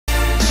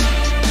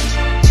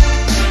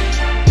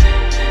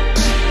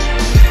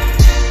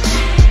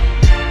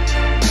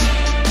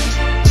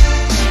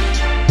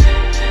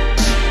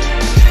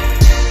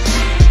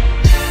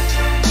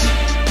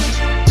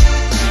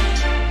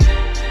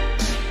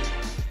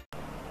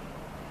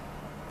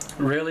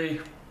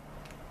Really?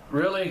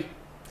 Really?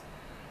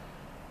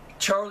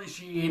 Charlie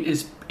Sheen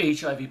is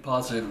HIV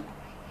positive.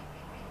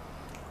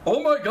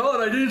 Oh my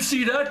god, I didn't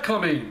see that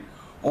coming.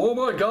 Oh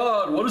my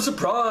god, what a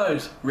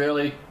surprise.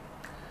 Really?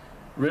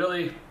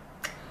 Really?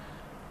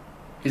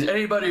 Is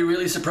anybody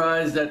really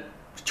surprised that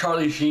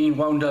Charlie Sheen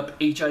wound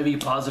up HIV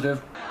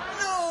positive?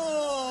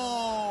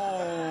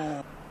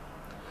 No!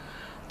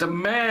 The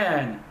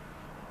man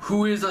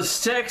who is a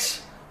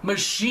sex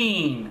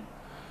machine,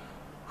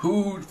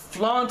 who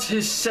flaunts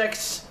his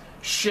sex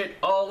shit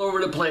all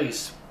over the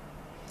place,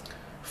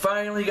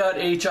 finally got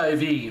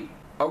HIV.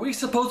 Are we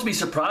supposed to be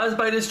surprised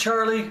by this,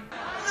 Charlie?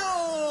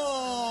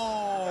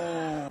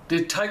 No!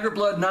 Did Tiger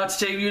Blood not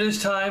save you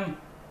this time?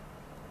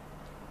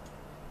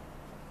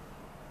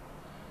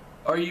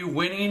 Are you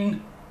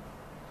winning?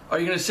 Are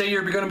you going to say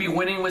you're going to be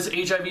winning with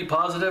HIV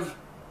positive?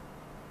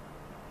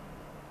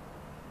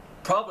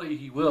 Probably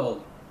he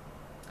will.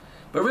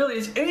 But really,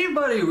 is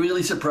anybody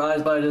really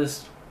surprised by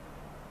this?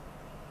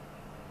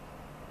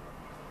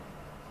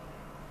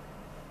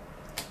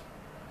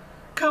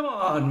 Come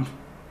on!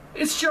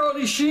 It's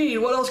Charlie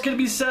Sheen! What else can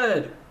be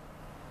said?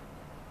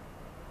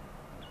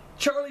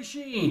 Charlie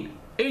Sheen!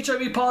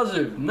 HIV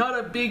positive! Not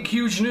a big,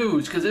 huge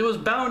news, because it was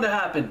bound to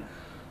happen.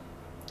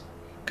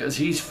 Because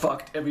he's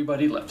fucked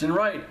everybody left and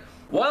right.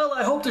 Well,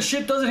 I hope the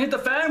shit doesn't hit the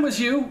fan with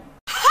you!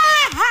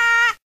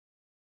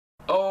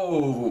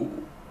 Oh...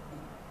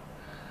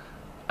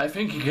 I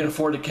think he can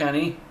afford it, can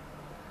he?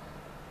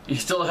 He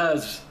still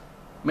has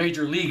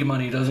Major League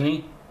money, doesn't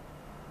he?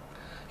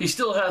 He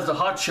still has the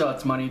Hot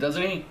Shots money,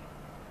 doesn't he?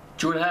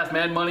 2.5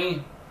 Man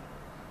money?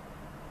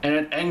 And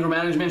an anger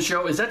management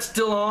show, is that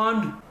still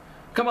on?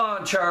 Come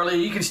on,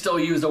 Charlie, you can still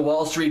use the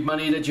Wall Street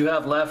money that you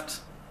have left.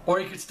 Or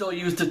you could still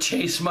use the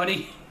Chase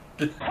money.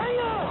 Hang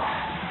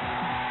on!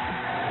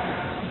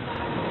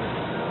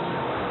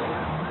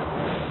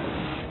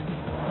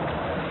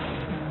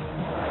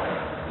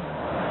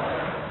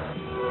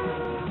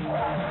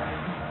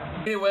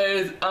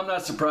 Anyways, I'm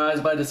not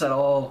surprised by this at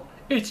all.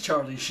 It's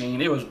Charlie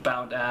Sheen. It was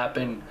bound to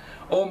happen.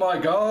 Oh my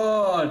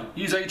god,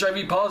 he's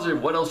HIV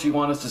positive. What else do you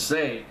want us to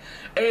say?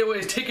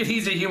 Anyways, take it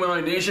easy,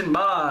 Humanoid Nation.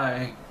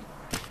 Bye.